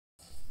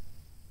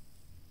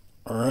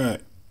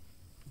Alright,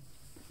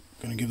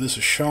 gonna give this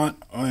a shot.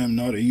 I am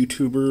not a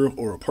YouTuber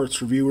or a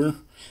parts reviewer,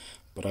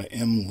 but I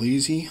am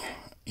lazy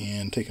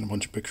and taking a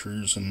bunch of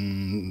pictures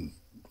and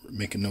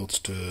making notes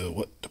to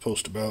what to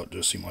post about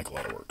just seemed like a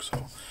lot of work.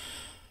 So,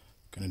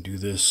 gonna do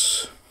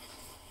this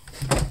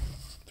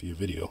via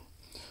video.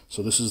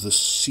 So this is the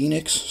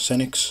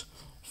Senix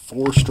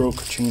 4-stroke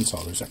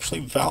chainsaw. There's actually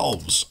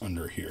valves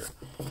under here.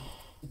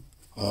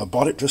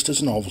 Bought it just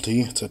as a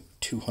novelty. It's a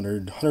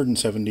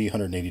 $170,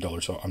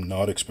 $180, so I'm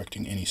not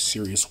expecting any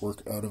serious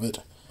work out of it.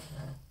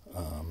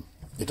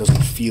 It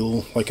doesn't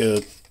feel like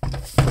a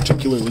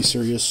particularly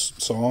serious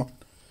saw,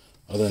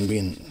 other than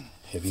being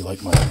heavy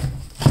like my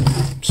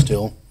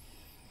still.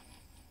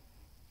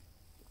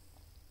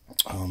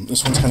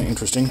 This one's kind of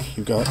interesting.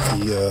 You've got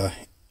the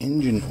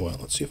engine oil.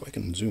 Let's see if I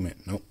can zoom in.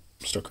 Nope,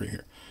 stuck right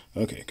here.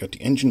 Okay, got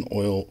the engine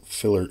oil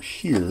filler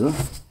here.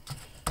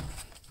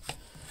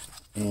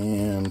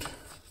 And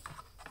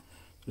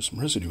there's some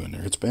residue in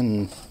there. It's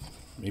been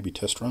maybe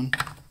test run.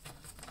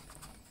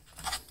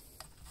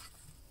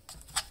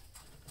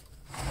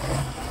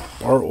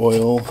 Bar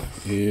oil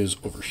is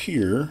over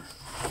here.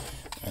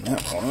 And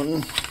that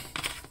one,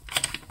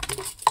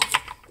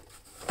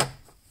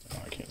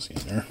 oh, I can't see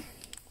in there.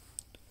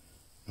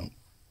 Nope.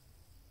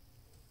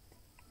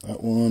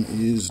 That one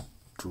is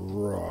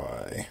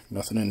dry.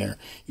 Nothing in there.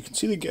 You can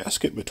see the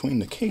gasket between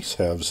the case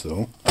halves,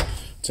 though.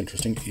 It's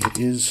interesting. It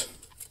is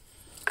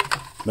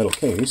metal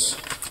case.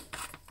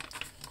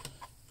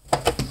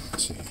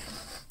 Let's see.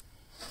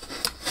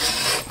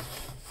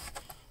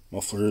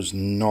 Muffler is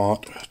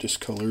not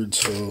discolored,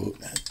 so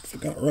if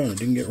it got run, it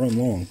didn't get run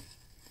long.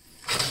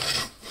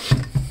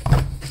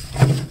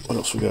 What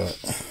else we got?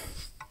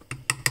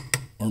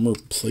 Armor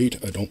plate?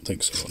 I don't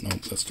think so. No,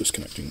 that's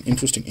disconnecting.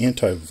 Interesting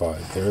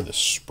anti-vibe there. The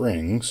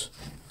springs.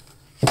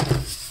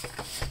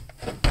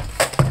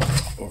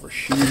 Over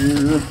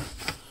here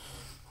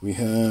we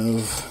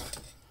have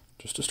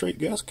just a straight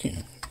gas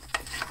can.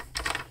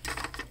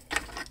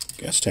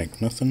 Gas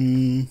tank.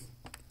 Nothing.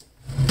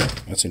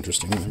 That's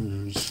interesting.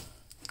 There's.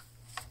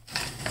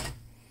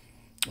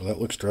 Well, that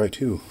looks dry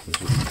too.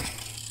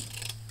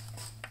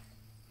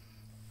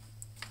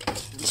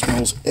 It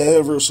smells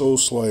ever so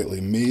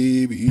slightly.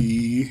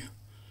 Maybe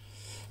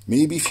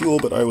fuel,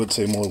 but I would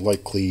say more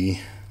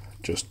likely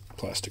just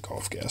plastic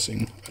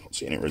off-gassing. I don't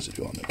see any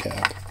residue on the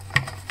cap.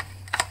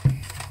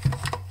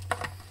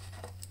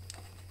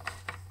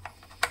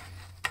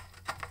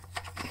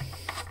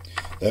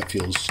 That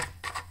feels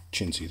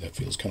chintzy. That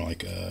feels kind of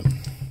like a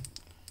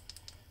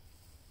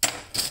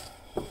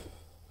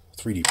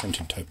 3D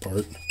printed type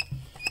part.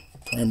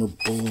 Primer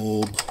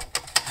bulb.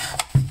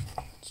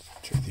 Let's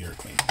check the air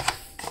clean.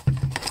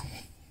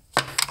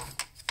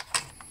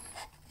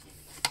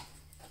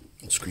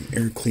 Screen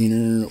air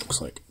cleaner.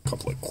 Looks like a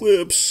couple of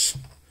clips.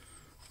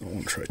 I don't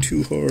want to try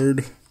too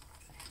hard.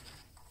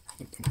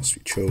 That must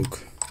be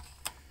choke.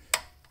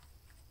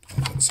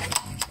 Oh, that's that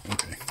one.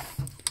 Okay.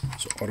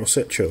 So auto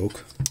set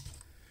choke.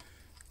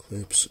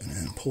 Clips, and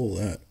then pull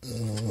that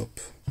up.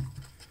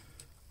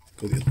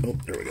 Go the other. Oh,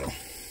 there we go.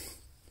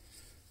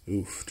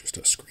 Oof, just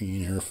a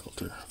screen air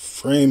filter.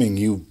 Framing,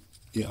 yeah.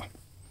 You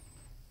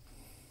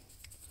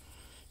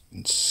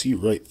can see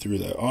right through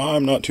that. Oh,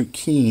 I'm not too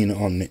keen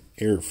on the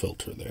air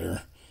filter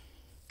there.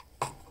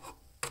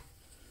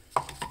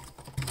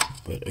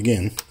 But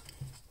again,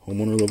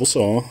 homeowner level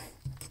saw.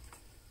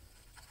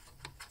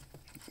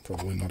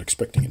 Probably not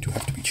expecting it to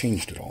have to be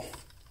changed at all.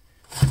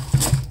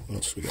 What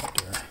else we got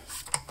there?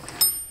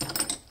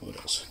 What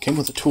else? Came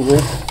with a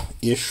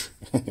tool-ish.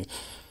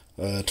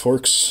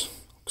 Torx.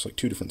 Looks like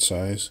two different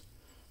size.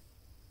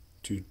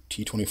 Two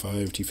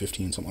T25,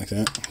 T15, something like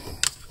that.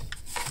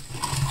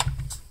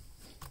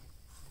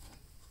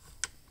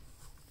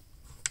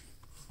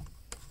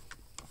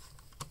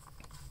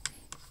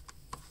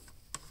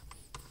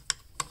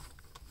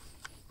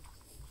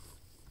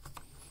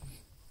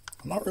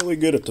 I'm not really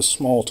good at the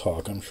small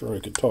talk. I'm sure I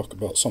could talk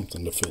about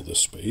something to fill this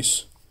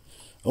space.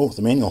 Oh,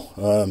 the manual.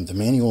 The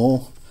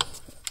manual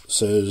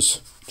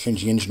says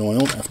change the engine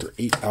oil after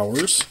 8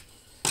 hours.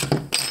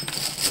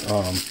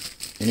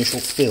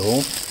 Initial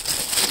fill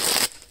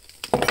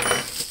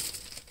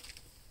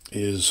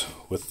is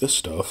with this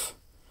stuff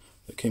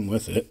that came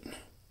with it.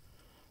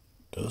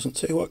 Doesn't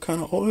say what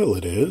kind of oil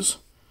it is.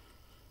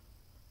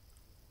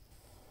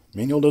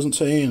 Manual doesn't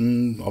say,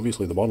 and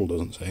obviously the bottle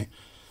doesn't say.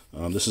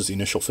 This is the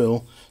initial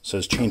fill. It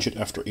says change it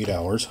after 8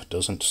 hours. It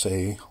doesn't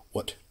say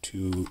what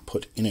to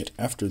put in it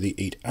after the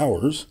 8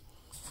 hours.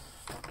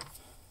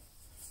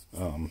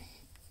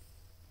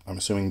 I'm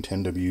assuming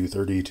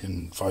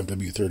 10W30,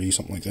 5W30,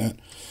 something like that.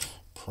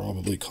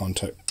 Probably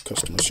contact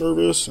customer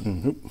service.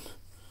 And oop,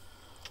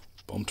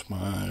 bumped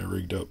my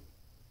rigged up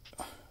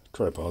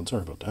tripod.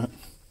 Sorry about that.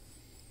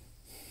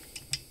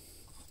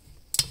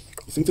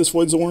 You think this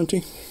voids the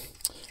warranty?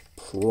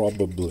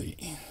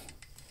 Probably.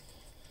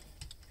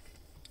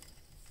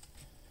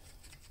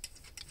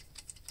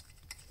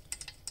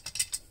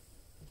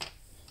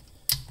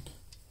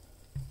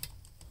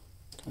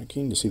 Kind of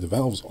keen to see the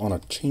valves on a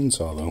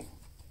chainsaw, though.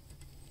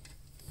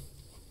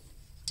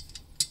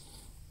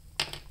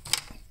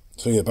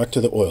 So yeah, back to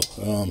the oil.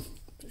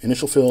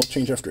 Initial fill,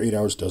 change after 8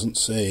 hours, doesn't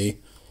say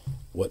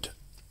what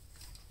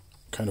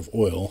kind of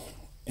oil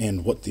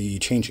and what the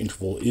change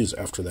interval is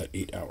after that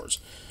 8 hours.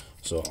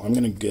 So I'm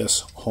going to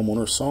guess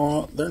homeowner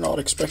saw, they're not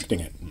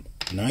expecting it.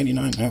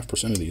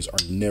 99.5% of these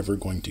are never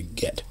going to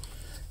get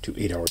to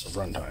 8 hours of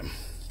runtime.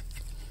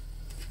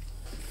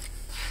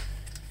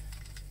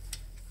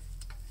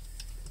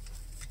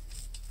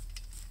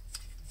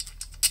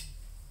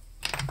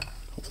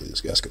 Hopefully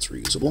this gasket's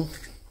reusable.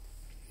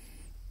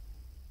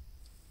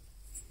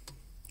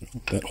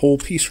 That whole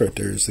piece right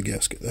there is the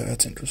gasket.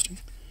 That's interesting.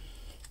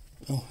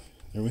 Oh,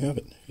 there we have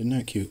it. Isn't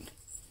that cute?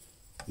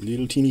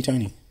 Little teeny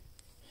tiny.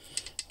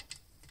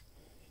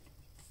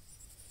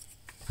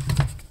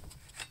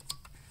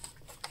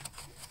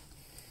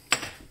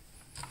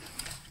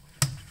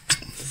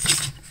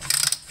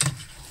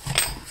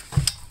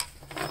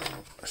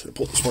 I should have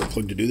pulled the spark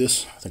plug to do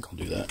this. I think I'll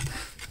do that.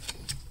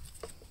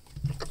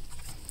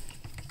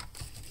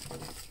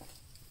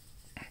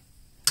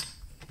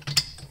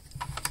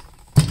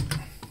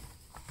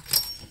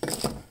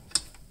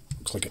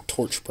 Looks like a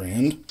Torch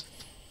brand.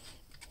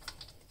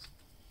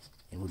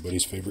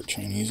 Everybody's favorite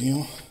Chinese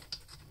eel.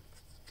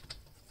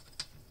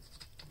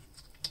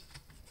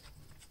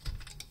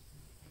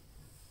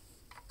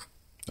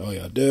 Oh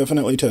yeah,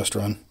 definitely test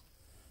run.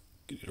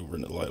 Get it over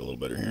into the light a little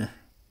better here.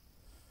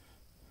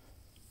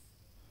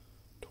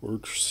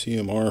 Torch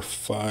CMR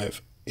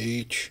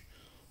 5H.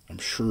 I'm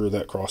sure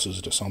that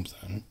crosses to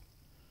something.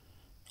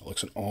 It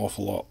looks an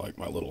awful lot like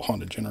my little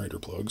Honda generator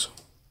plugs.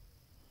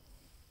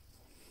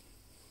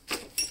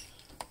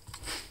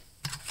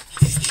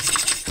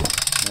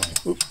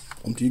 Oh, oop,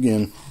 bumped you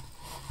again.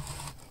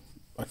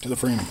 Back to the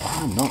framing.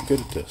 I'm not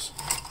good at this.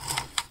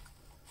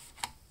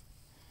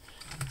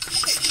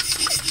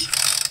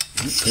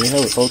 There you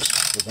have it, folks.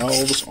 The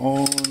valves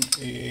on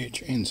a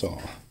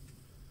chainsaw.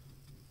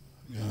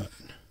 Got.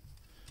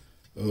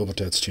 Oh, but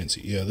that's chintzy.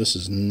 Yeah, this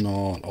is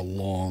not a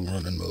long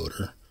running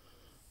motor.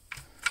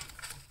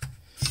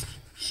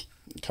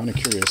 I'm kind of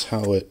curious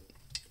how it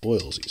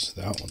oils these.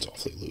 That one's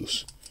awfully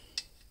loose.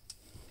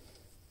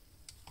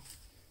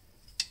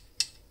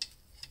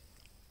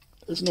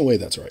 There's no way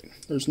that's right.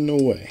 There's no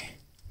way.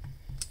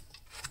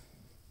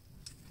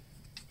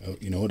 Oh,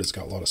 you know what? It's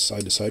got a lot of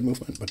side-to-side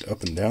movement, but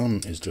up and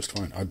down is just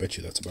fine. I bet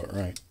you that's about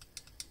right.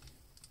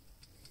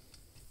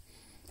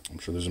 I'm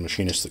sure there's a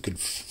machinist that could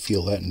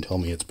feel that and tell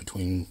me it's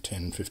between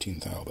 10 and 15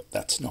 thou, but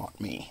that's not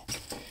me.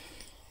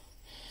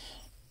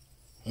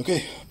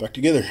 Okay, back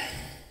together.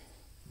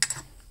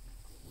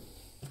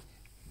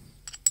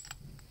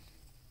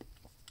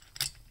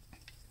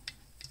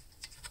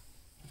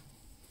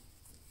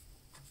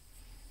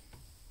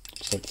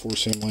 Looks like 4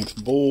 same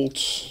length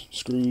bolts,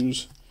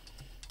 screws,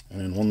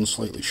 and one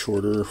slightly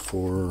shorter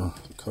for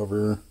the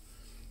cover.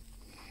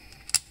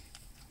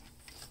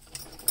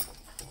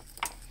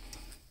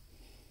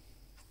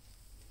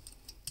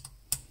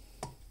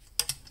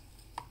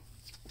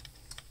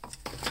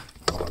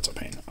 Oh, that's a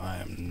pain. I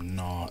am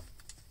not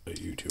a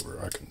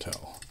YouTuber, I can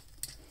tell.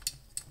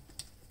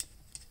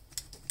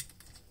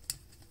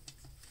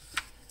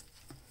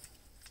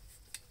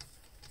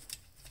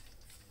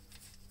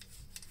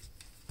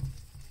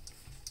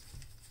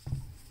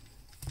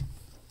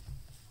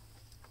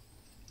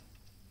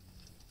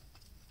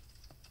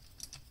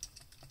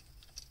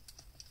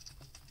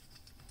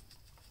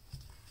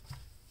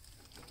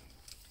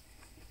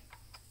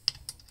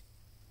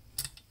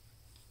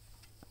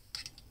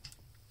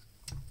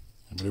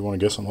 Anybody want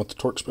to guess on what the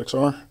torque specs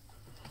are?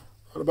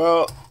 Right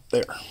about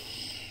there.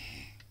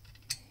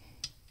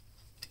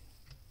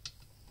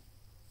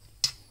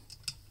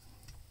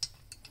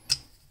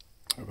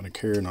 Having a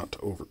care not to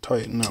over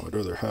tighten. I would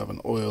rather have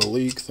an oil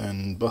leak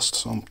than bust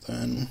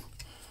something.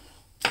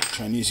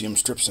 Chinesium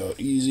strips out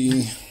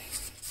easy.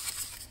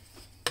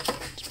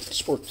 Let's put the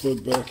spark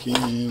plug back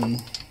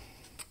in.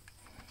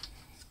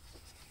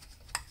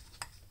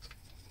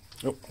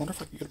 Oh, I wonder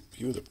if I can get a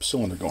view of the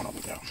cylinder going up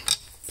and down.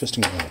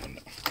 Piston going up and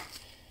down.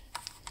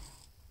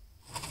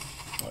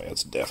 Oh yeah,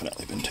 it's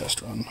definitely been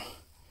test run.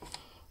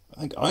 I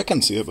think I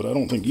can see it, but I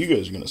don't think you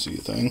guys are going to see a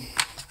thing.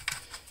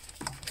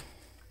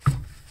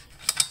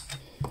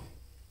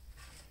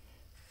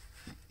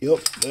 Yep,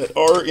 that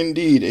are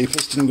indeed a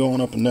piston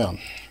going up and down.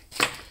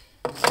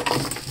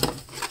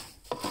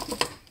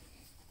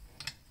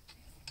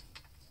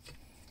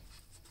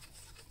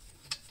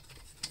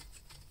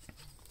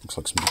 Looks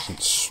like some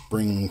decent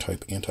spring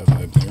type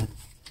anti-vibe there.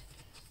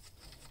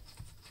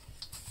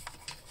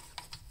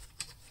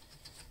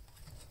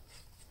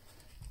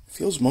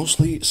 Feels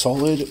mostly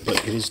solid,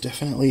 but it is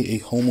definitely a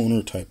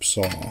homeowner type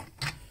saw.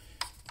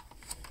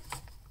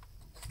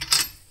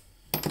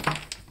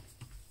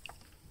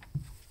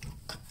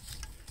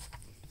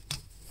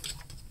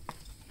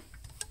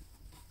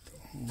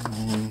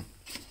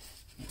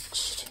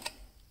 Next.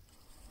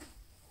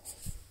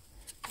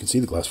 You can see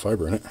the glass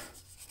fiber in it.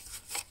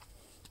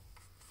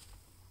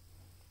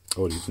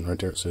 Oh, it's right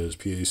there. It says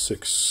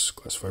PA6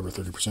 glass fiber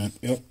 30%.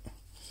 Yep.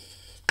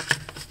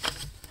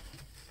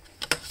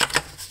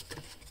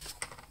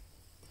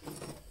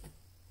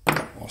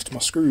 my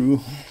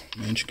screw.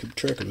 Man should keep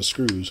track of his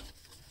screws.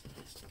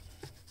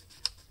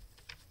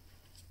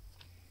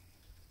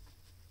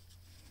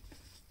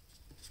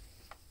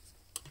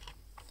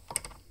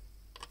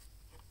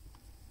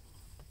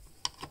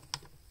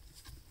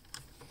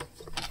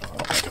 I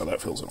don't like how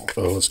that feels at all.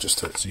 Oh, it's just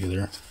tight. See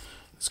there?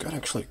 It's got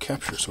actually a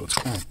capture, so it's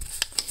fine.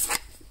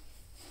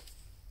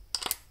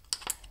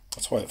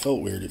 That's why it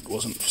felt weird. It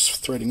wasn't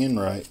threading in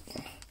right.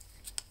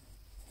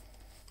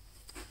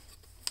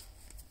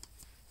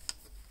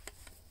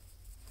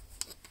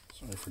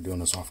 Sorry for doing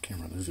this off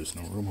camera. There's just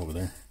no room over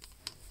there.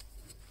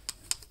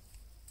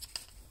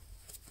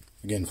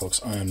 Again,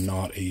 folks, I am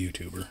not a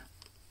YouTuber.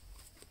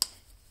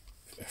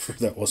 If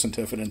that wasn't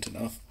evident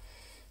enough.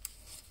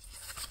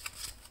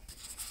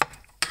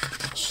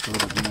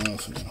 Started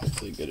enough, and then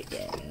hopefully get it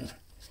down there.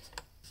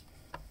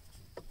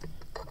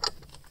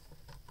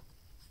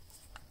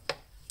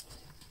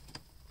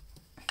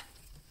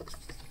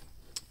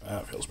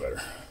 That feels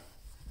better.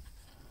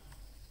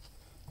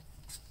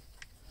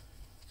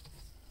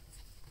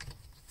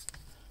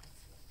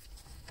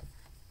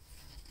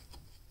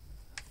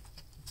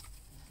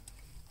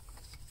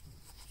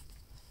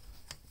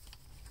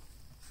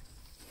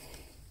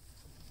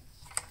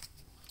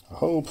 I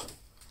hope.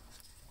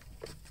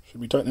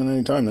 Should be tightening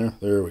any time there.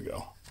 There we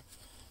go.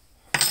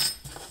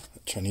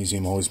 That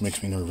Chinesium always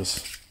makes me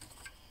nervous.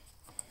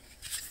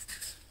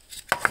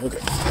 Okay.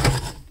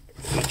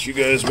 Get you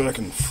guys back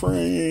in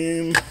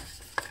frame.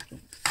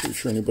 Pretty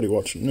sure anybody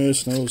watching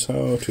this knows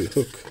how to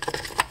hook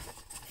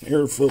an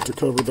air filter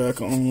cover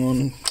back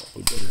on.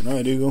 Probably better than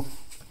I do.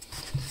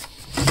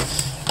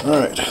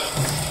 Alright.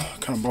 What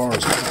kind of bar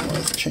is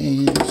that?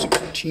 Chain,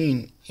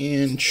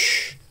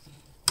 16-inch.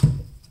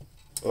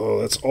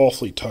 Oh, that's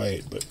awfully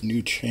tight, but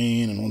new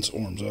chain, and once it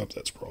warms up,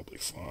 that's probably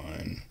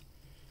fine.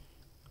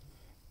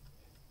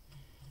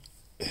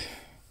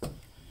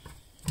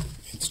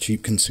 It's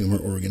cheap consumer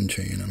Oregon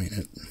chain. I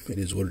mean, it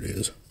is what it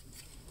is.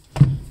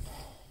 What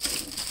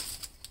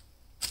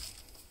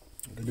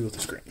do I do with the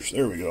scratch?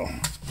 There we go.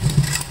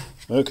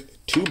 Okay,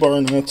 2 bar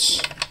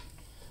nuts.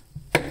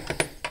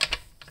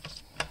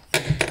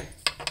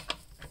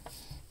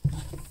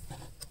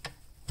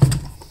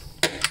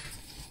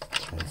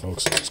 Sorry,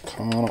 folks, it's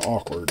kind of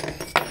awkward.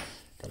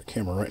 Got a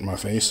camera right in my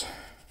face.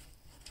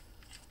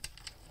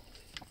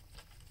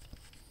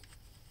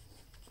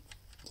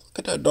 Look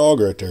at that dog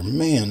right there.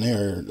 Man,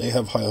 they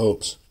have high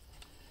hopes.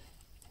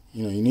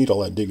 You know, you need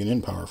all that digging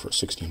in power for a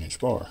 16-inch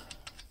bar.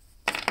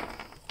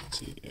 Let's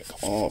see, yeah,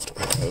 come off to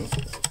have.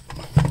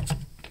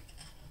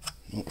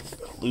 Nope,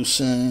 gotta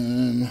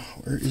loosen.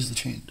 Where is the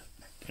chain?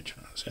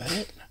 Is that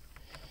it?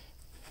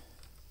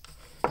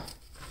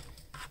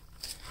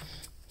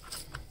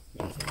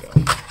 There we go.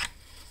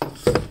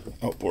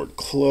 Outboard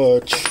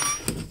clutch.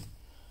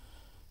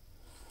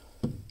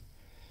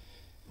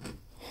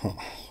 Huh.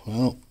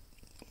 Well,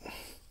 I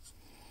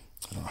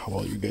don't know how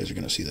well you guys are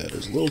going to see that.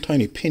 There's a little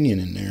tiny pinion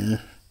in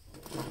there.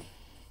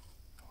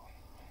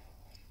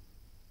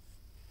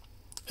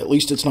 At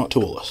least it's not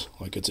toolless.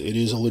 Like it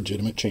is a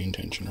legitimate chain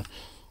tensioner.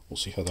 We'll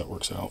see how that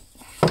works out.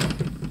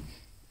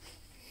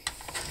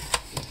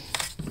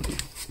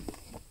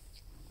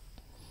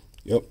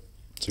 Yep,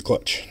 it's a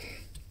clutch.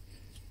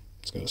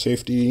 It's got a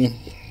safety.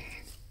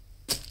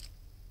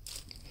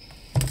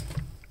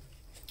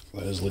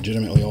 That is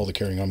legitimately all the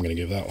caring I'm going to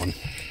give that one.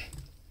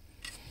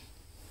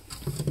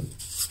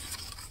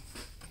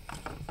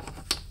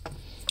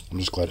 I'm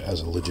just glad it has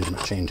a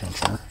legitimate chain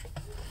tensioner.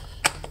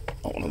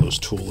 Not one of those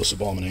toolless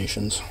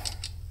abominations.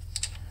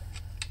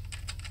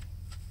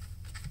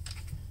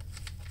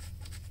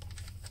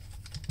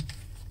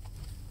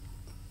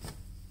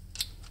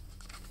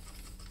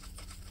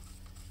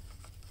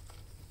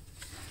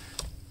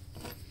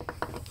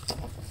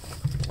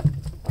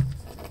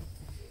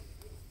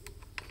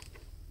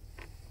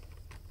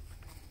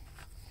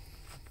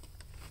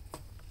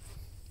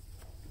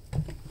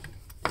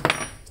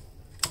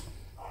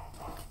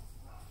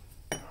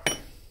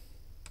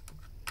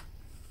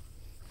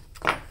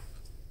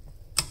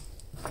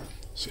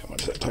 See how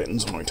much that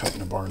tightens when I tighten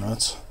the bar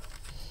nuts.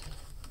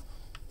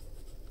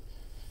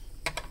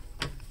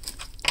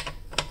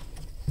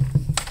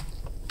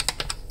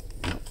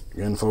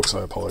 Again, folks,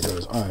 I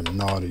apologize. I am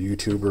not a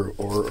YouTuber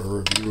or a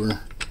reviewer.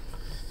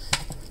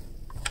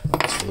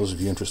 For those of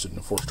you interested in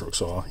a 4-stroke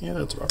saw, yeah,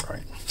 that's about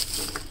right.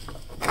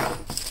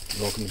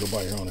 You're welcome to go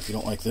buy your own if you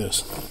don't like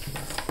this.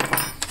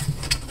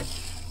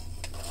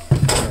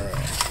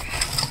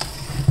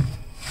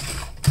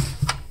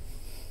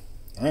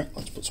 Alright,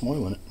 let's put some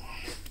oil in it.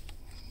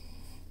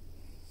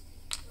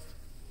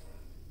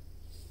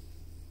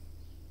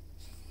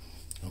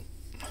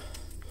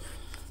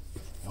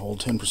 The old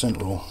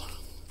 10% rule.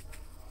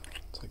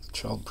 It's like the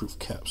child-proof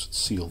caps. It's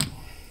sealed.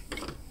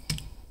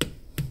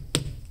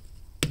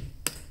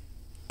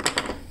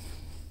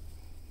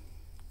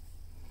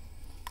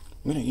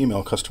 I'm going to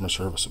email customer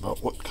service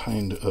about what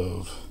kind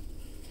of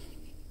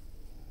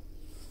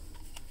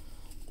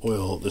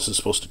oil this is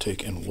supposed to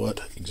take and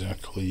what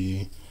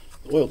exactly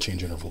the oil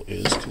change interval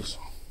is, because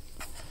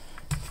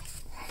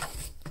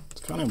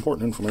it's kind of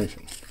important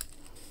information.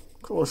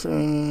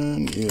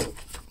 Caution. Yep.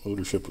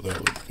 Motor shipped without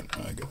lubricant.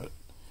 I got it.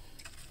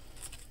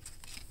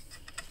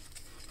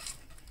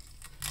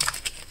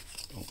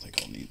 Don't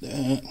think I'll need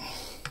that.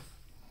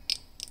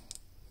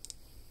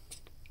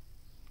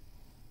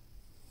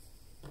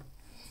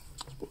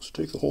 Supposed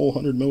to take the whole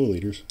 100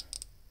 milliliters.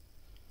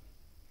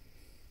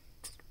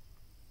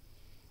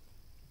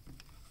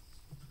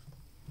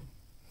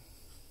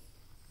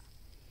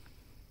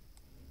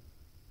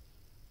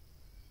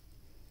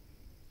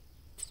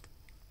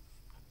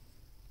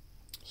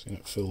 Seen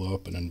it fill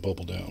up and then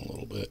bubble down a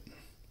little bit.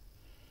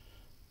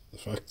 The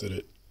fact that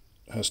it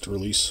has to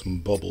release some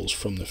bubbles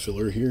from the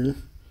filler here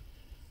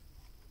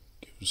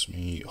gives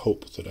me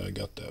hope that I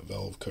got that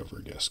valve cover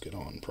gasket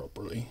on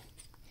properly.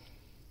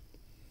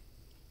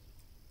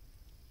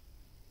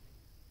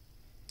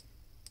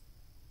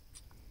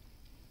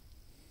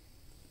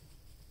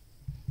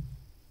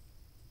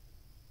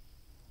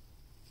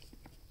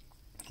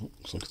 Oh,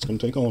 looks like it's going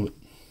to take all of it.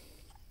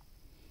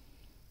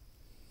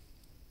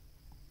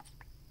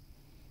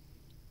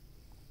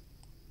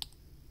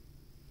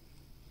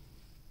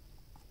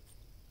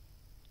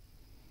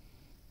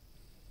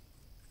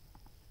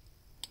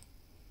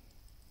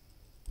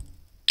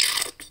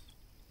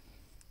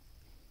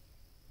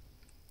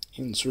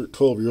 Insert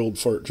 12-year-old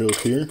fart joke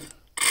here.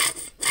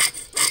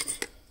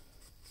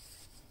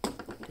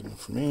 Good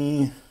enough for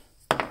me.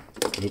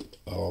 Oop.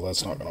 Oh,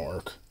 that's not going to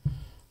work.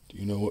 Do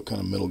you know what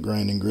kind of metal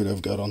grinding grit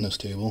I've got on this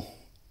table?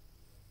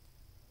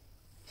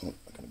 Oh,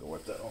 I'm going to go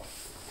wipe that off.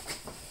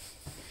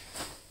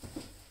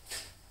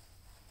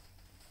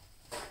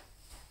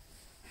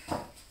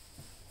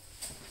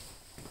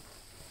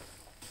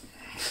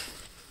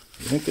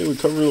 You think they would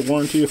cover the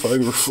warranty if I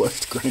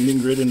reflect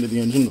grinding grit into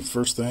the engine the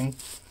first thing?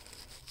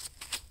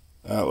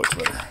 That looks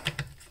better.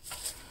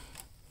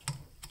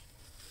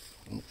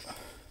 Oh,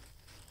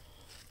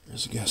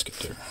 there's a gasket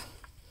there.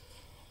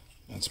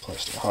 That's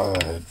plastic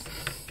hide.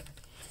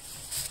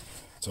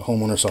 It's a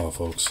homeowner saw,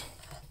 folks.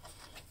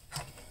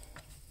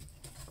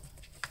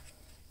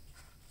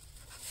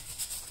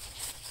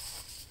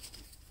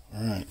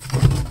 Alright,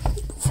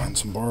 go find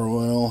some bar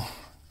oil.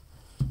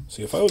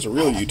 See, if I was a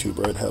real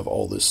YouTuber, I'd have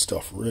all this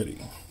stuff ready.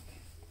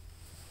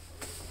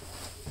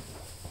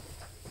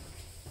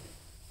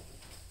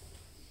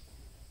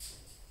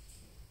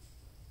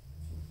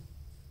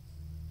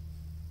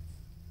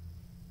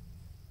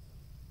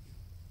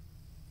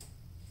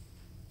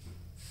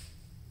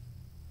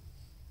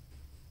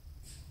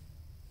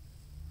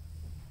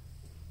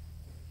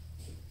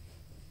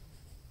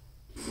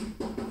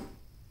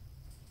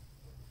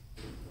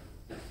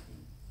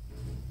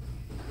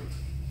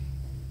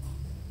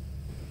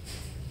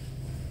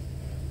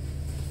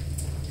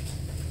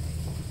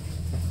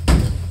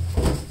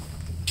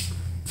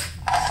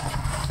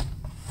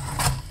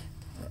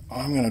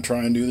 I'm going to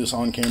try and do this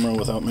on camera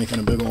without making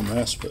a big old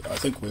mess, but I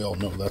think we all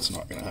know that's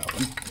not going to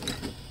happen.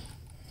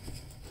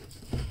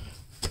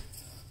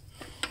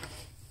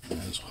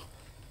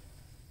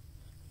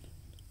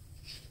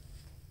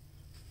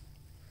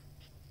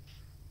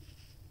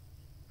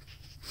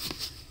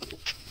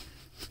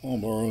 Come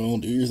on, bar oil,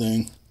 do your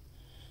thing.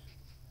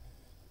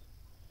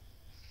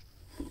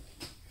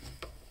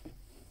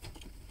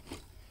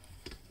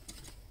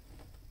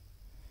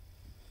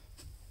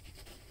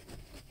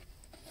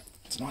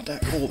 It's not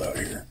that cold out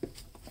here.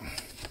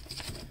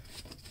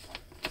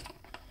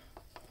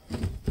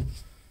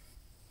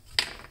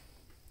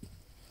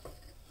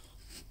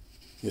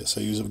 Yes,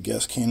 I use a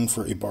gas can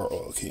for a bar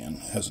oil can.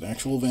 It has an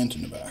actual vent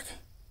in the back.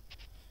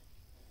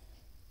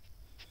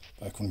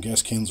 Back when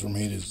gas cans were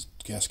made as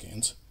gas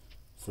cans,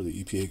 before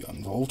the EPA got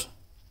involved.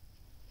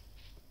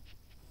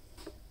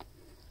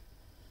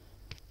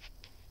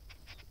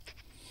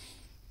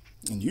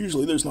 And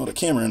usually there's not a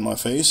camera in my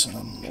face, and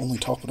I'm only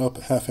topping up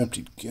a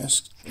half-empty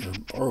gas or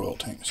bar oil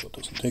tank, so it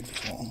doesn't take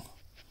this long.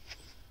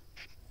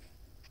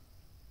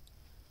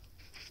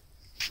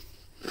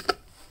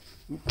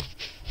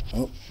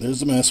 Oh, there's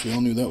the mess. We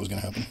all knew that was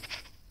going to happen.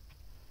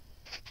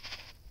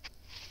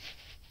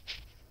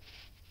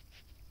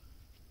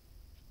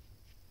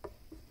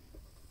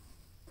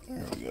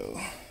 There we go.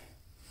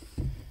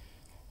 I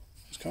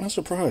was kind of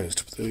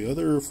surprised. The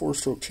other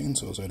 4-stroke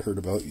chainsaws I'd heard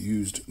about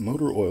used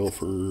motor oil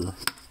for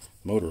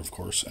motor, of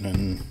course, and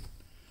then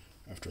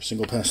after a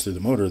single pass through the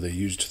motor, they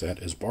used that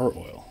as bar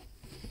oil.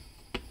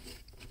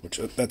 Which,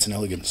 that's an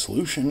elegant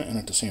solution, and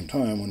at the same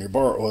time, when your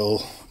bar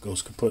oil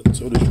goes kaput,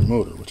 so does your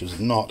motor, which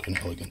is not an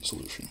elegant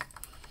solution.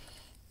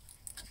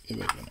 Get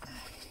back in there.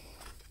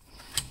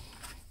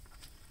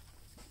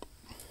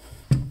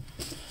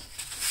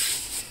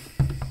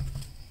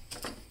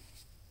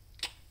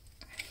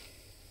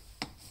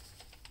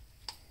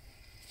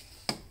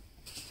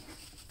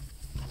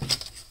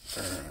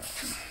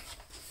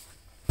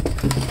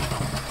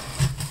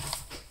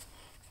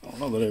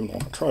 Not that I even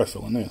want to try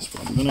filling this,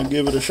 but I'm gonna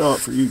give it a shot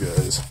for you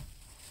guys.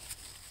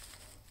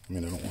 I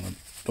mean,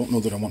 don't know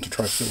that I want to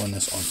try filling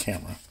this on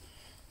camera.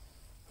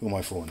 Who am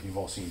I fooling? You've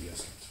all seen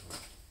gas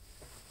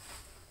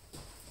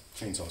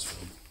cans. Chainsaws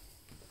filled.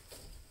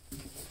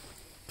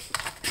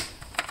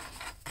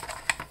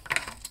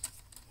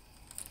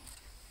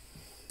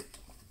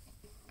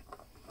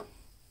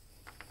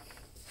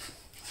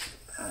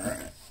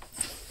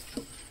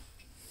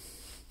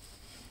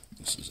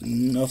 It's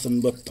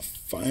nothing but the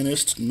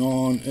finest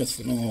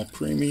non-ethanol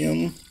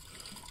premium.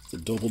 The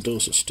double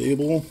dose of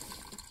stable.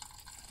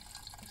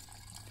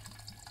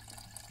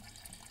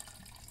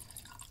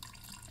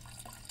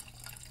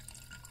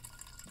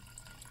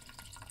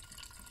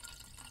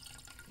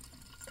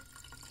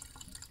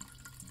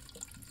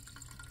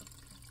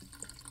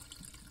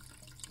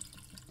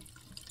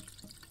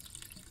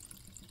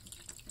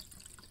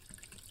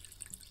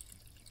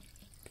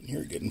 Can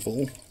hear it getting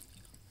full.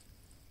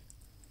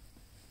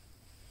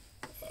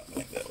 I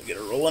think that'll get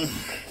it rolling.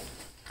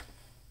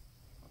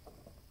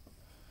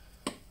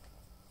 I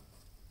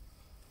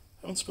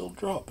haven't spilled a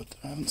drop, but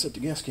I haven't set the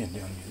gas can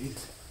down yet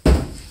either.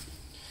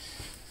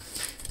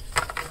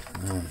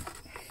 Alright.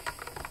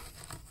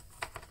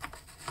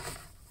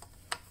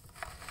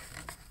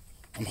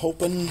 I'm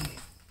hoping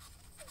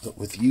that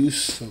with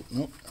use,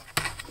 nope,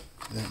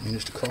 that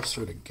managed to cross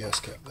through the gas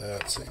cap.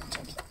 That's saying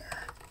something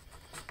there.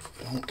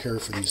 I don't care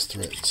for these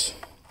threads.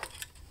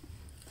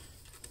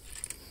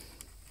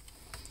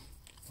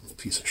 A little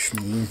piece of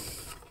shmoo.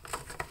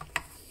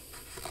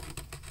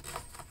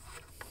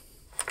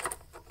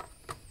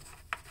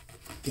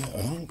 Yeah,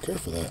 I don't care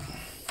for that.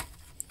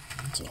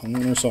 It's a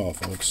homeowner saw,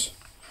 folks.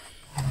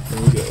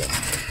 Here we go.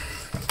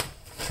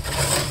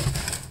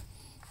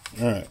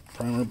 Alright,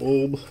 primer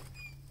bulb.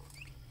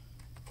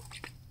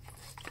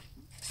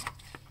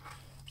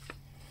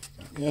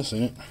 Got gas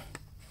in it.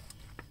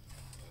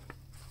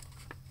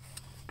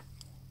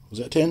 Was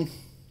that 10?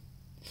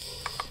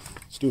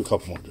 Let's do a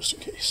couple more just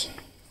in case.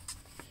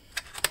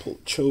 Pull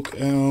the choke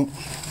out.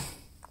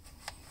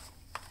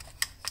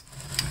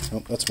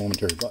 Oh, that's a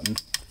momentary button.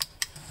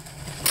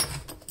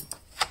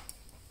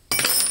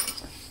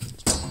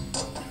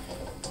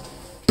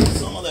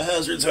 Some of the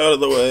hazards out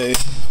of the way.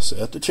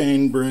 Set the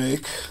chain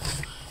brake.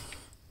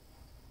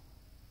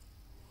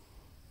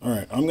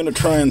 Alright, I'm going to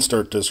try and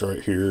start this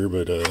right here,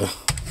 but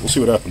we'll see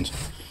what happens.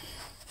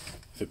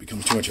 If it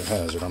becomes too much of a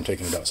hazard, I'm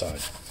taking it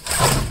outside.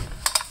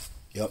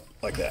 Yep,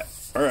 like that.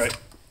 Alright.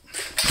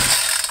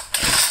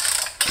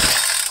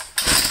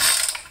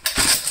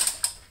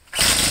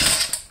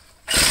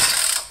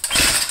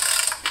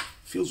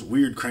 Feels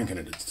weird cranking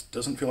it. It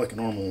doesn't feel like a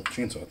normal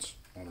chainsaw. It's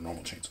not a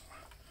normal chainsaw.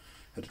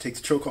 Had to take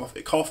the choke off.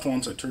 It coughed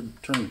once. I turned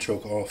the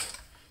choke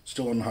off.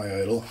 Still on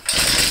high idle.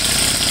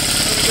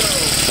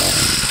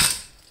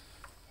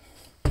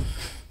 There we go.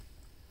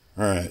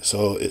 Alright,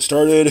 so it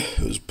started. It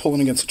was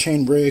pulling against the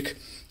chain brake.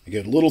 I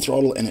gave it a little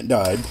throttle and it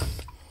died.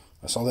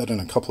 I saw that in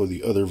a couple of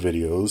the other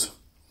videos.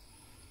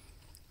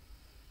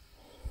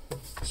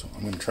 So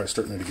I'm going to try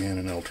starting it again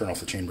and it'll turn off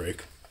the chain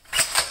brake.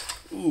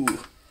 Ooh,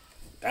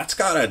 that's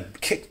got a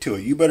kick to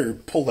it. You better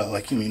pull that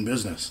like you mean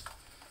business.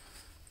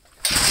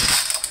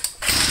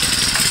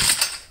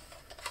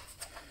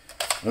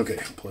 Okay,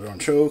 put it on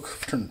choke,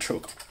 turn the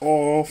choke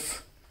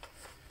off.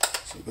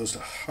 So it goes to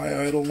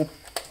high idle.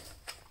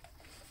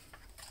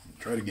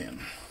 Try it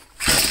again.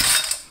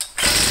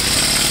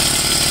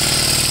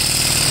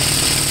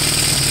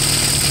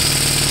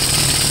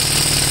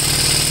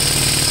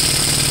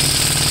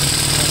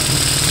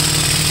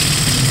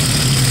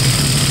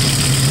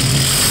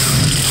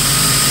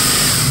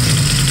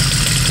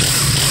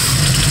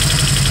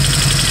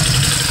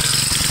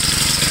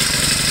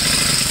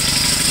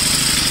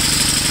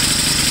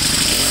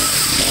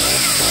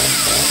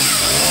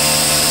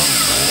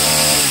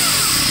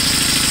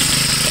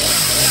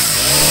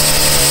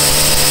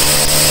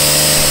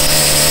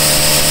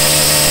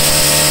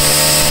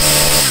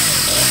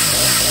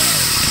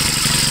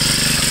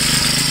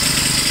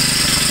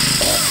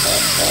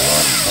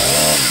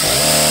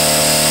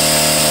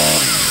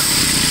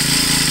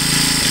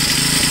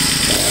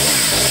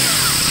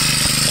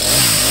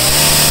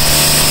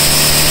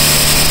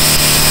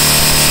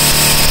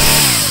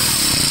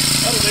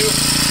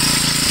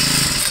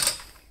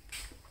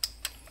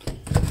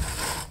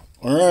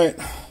 Alright,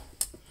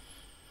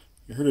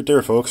 you heard it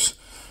there, folks.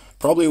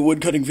 Probably a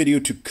wood cutting video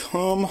to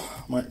come.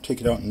 Might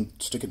take it out and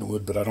stick it in the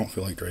wood, but I don't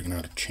feel like dragging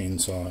out a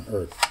chainsaw,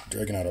 or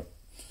dragging out a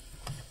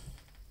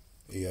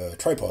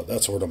tripod.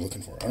 That's the word I'm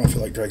looking for. I don't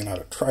feel like dragging out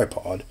a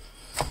tripod.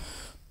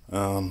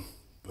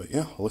 But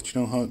yeah, I'll let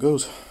you know how it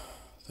goes.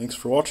 Thanks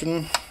for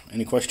watching.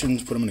 Any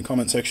questions, put them in the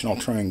comment section. I'll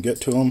try and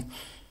get to them.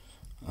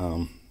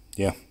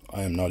 Yeah,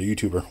 I am not a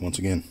YouTuber, once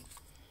again.